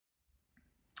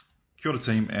Kia ora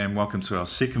team, and welcome to our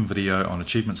second video on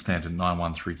Achievement Standard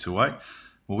 91328,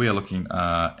 where we are looking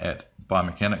at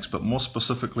biomechanics, but more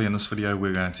specifically in this video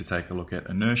we're going to take a look at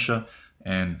inertia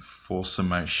and force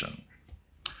summation.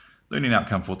 Learning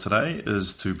outcome for today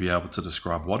is to be able to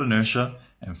describe what inertia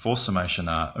and force summation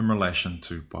are in relation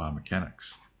to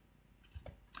biomechanics.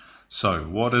 So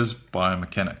what is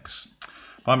biomechanics?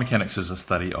 Biomechanics is a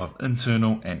study of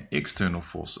internal and external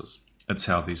forces. It's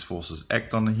how these forces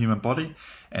act on the human body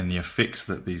and the effects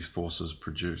that these forces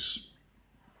produce.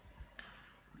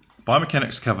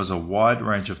 Biomechanics covers a wide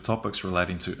range of topics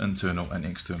relating to internal and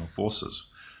external forces.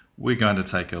 We're going to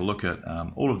take a look at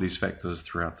all of these factors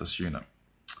throughout this unit.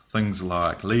 Things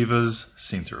like levers,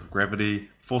 center of gravity,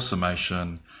 force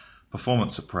summation,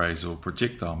 performance appraisal,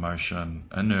 projectile motion,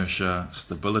 inertia,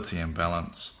 stability and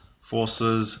balance,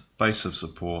 forces, base of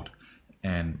support,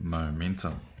 and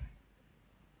momentum.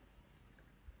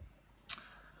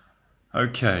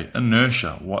 Okay,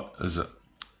 inertia, what is it?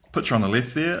 Picture on the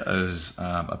left there is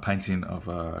a painting of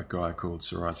a guy called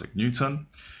Sir Isaac Newton.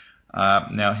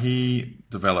 Now he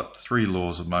developed three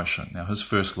laws of motion. Now his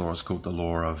first law is called the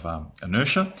law of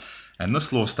inertia, and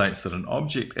this law states that an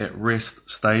object at rest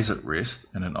stays at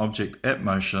rest, and an object at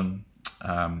motion,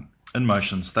 in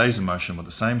motion stays in motion with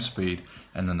the same speed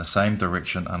and in the same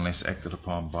direction unless acted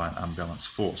upon by an unbalanced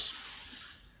force.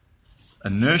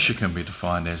 Inertia can be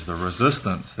defined as the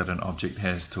resistance that an object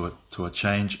has to a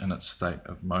change in its state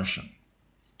of motion.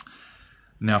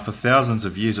 Now, for thousands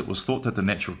of years, it was thought that the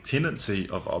natural tendency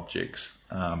of objects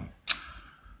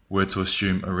were to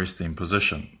assume a resting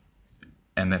position,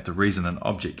 and that the reason an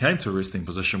object came to a resting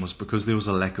position was because there was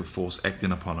a lack of force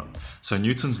acting upon it. So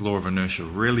Newton's law of inertia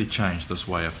really changed this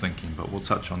way of thinking, but we'll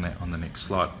touch on that on the next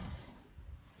slide.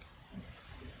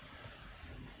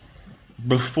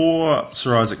 Before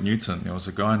Sir Isaac Newton, there was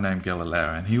a guy named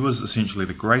Galileo, and he was essentially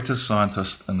the greatest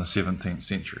scientist in the 17th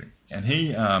century. And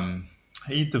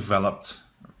he developed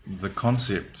the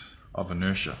concept of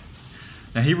inertia.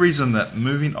 Now he reasoned that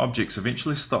moving objects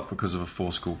eventually stop because of a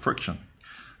force called friction.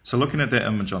 So looking at that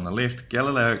image on the left,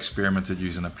 Galileo experimented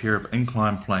using a pair of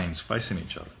inclined planes facing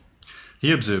each other.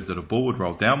 He observed that a ball would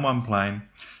roll down one plane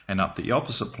and up the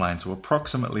opposite plane to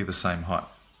approximately the same height.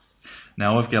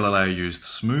 Now, if Galileo used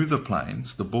smoother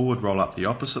planes, the ball would roll up the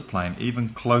opposite plane even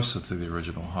closer to the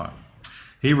original height.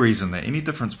 He reasoned that any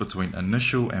difference between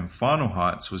initial and final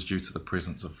heights was due to the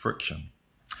presence of friction.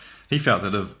 He felt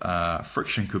that if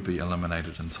friction could be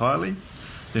eliminated entirely,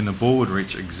 then the ball would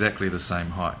reach exactly the same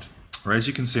height. Or as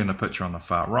you can see in the picture on the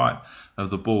far right, if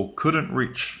the ball couldn't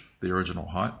reach the original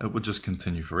height, it would just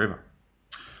continue forever.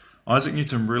 Isaac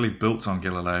Newton really built on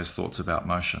Galileo's thoughts about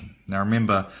motion. Now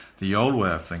remember, the old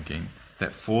way of thinking,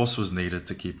 that force was needed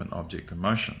to keep an object in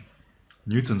motion.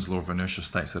 Newton's law of inertia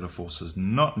states that a force is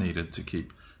not needed to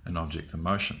keep an object in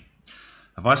motion.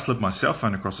 If I slid my cell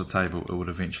phone across a table, it would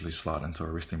eventually slide into a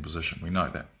resting position. We know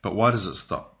that. But why does it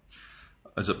stop?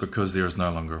 Is it because there is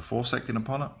no longer a force acting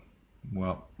upon it?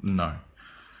 Well, no.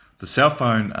 The cell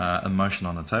phone in motion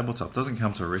on the tabletop doesn't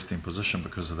come to a resting position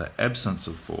because of the absence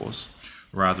of force.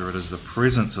 Rather, it is the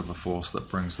presence of a force that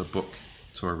brings the book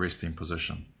to a resting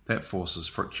position. That force is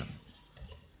friction.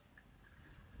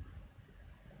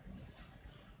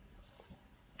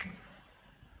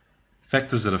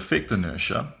 Factors that affect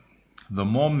inertia: the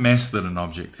more mass that an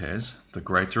object has, the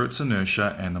greater its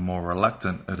inertia and the more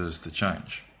reluctant it is to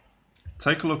change.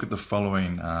 Take a look at the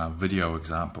following video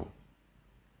example.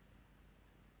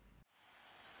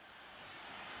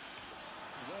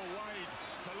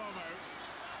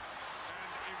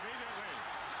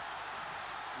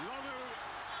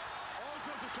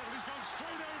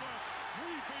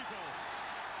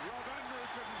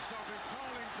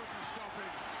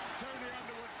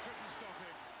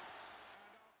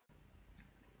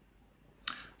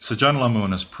 So John Lomu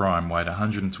in his prime weighed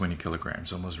 120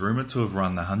 kilograms and was rumoured to have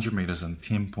run the 100 metres in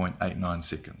 10.89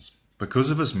 seconds.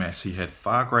 Because of his mass, he had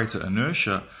far greater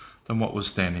inertia than what was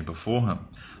standing before him.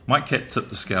 Mike Cat tipped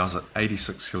the scales at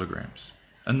 86 kilograms.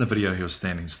 In the video, he was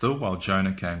standing still while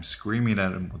Jonah came screaming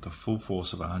at him with the full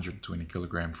force of a 120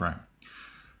 kilogram frame.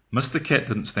 Mr. Cat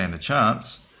didn't stand a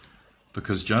chance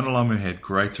because Jonah Lomu had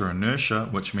greater inertia,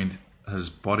 which meant his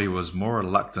body was more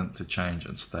reluctant to change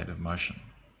its state of motion.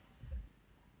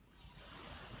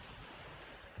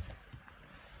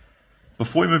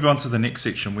 Before we move on to the next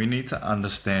section, we need to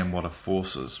understand what a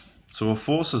force is. So a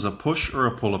force is a push or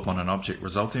a pull upon an object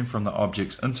resulting from the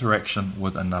object's interaction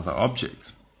with another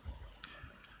object.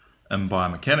 In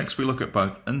biomechanics, we look at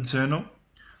both internal,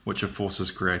 which are forces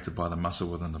created by the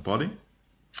muscle within the body,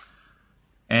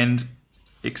 and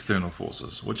external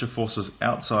forces, which are forces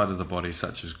outside of the body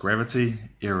such as gravity,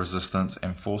 air resistance,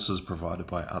 and forces provided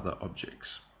by other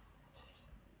objects.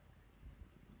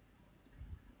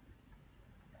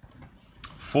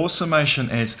 Force summation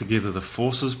adds together the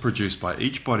forces produced by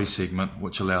each body segment,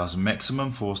 which allows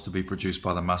maximum force to be produced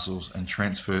by the muscles and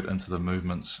transferred into the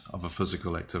movements of a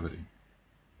physical activity.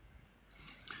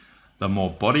 The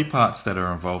more body parts that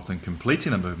are involved in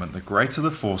completing a movement, the greater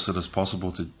the force that is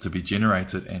possible to be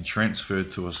generated and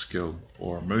transferred to a skill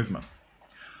or a movement.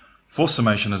 Force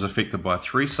summation is affected by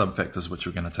three subfactors which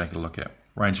we're going to take a look at: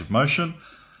 range of motion,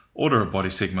 order of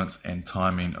body segments, and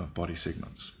timing of body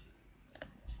segments.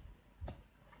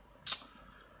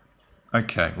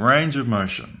 Okay, range of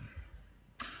motion.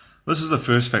 This is the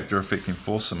first factor affecting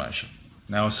force summation.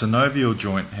 Now, a synovial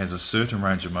joint has a certain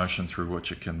range of motion through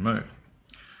which it can move.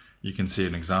 You can see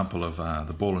an example of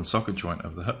the ball and socket joint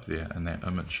of the hip there in that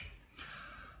image.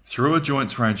 Through a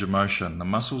joint's range of motion, the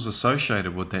muscles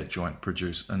associated with that joint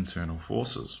produce internal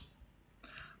forces.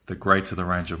 The greater the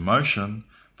range of motion,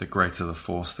 the greater the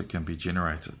force that can be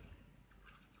generated.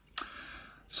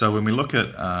 So when we look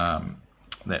at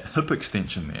that hip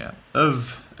extension there,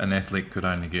 if an athlete could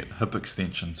only get hip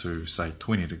extension to say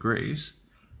 20 degrees,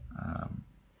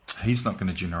 he's not going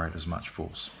to generate as much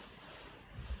force.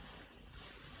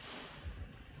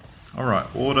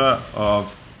 Alright, order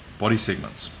of body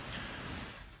segments.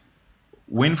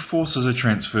 When forces are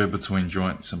transferred between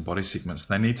joints and body segments,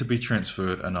 they need to be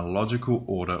transferred in a logical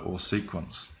order or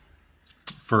sequence.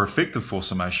 For effective force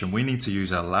summation, we need to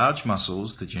use our large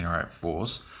muscles to generate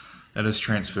force that is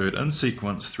transferred in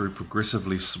sequence through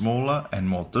progressively smaller and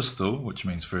more distal, which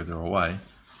means further away,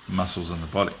 muscles in the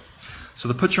body. So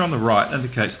the picture on the right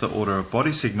indicates the order of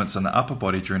body segments in the upper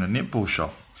body during a netball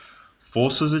shot.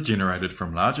 Forces are generated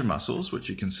from larger muscles, which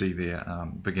you can see there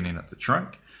beginning at the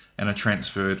trunk, and are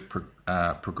transferred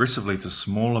progressively to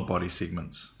smaller body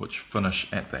segments, which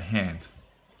finish at the hand.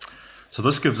 So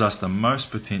this gives us the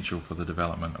most potential for the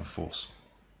development of force.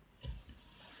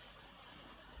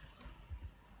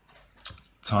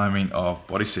 Timing of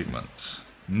body segments.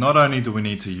 Not only do we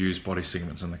need to use body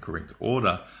segments in the correct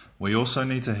order, we also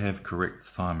need to have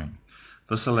correct timing.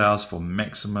 This allows for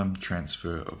maximum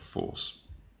transfer of force.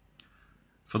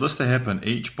 For this to happen,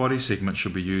 each body segment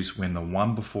should be used when the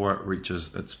one before it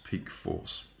reaches its peak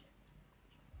force.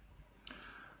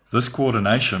 This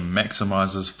coordination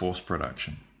maximizes force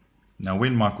production. Now,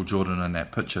 when Michael Jordan in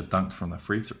that picture dunked from the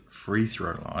free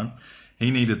throw line,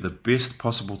 he needed the best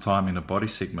possible timing of body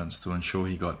segments to ensure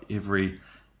he got every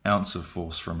ounce of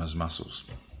force from his muscles.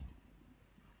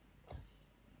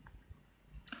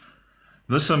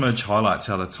 This image highlights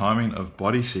how the timing of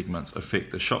body segments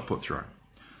affect the shot put throw.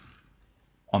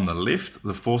 On the left,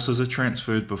 the forces are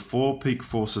transferred before peak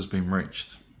force has been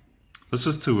reached. This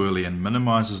is too early and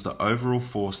minimizes the overall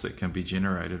force that can be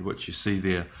generated, which you see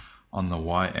there on the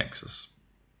y-axis.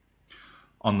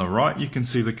 On the right, you can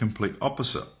see the complete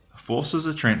opposite. Forces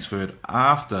are transferred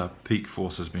after peak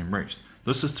force has been reached.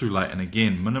 This is too late and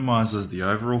again minimizes the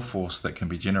overall force that can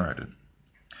be generated.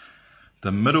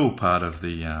 The middle part of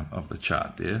the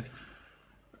chart there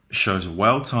shows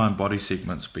well-timed body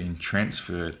segments being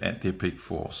transferred at their peak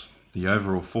force. The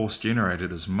overall force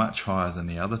generated is much higher than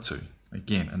the other two,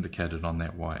 again indicated on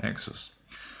that y-axis.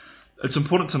 It's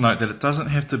important to note that it doesn't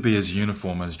have to be as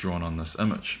uniform as drawn on this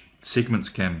image. Segments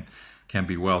can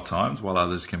be well-timed, while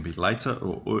others can be later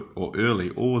or early,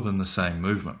 all within the same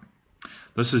movement.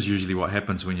 This is usually what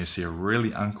happens when you see a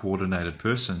really uncoordinated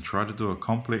person try to do a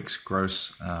complex,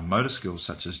 gross motor skill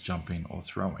such as jumping or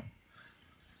throwing.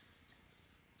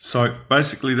 So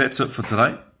basically that's it for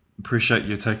today. Appreciate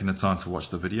you taking the time to watch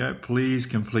the video. Please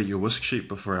complete your whisk sheet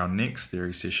before our next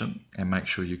theory session and make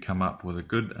sure you come up with a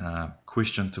good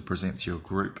question to present to your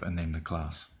group and then the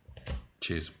class.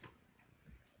 Cheers.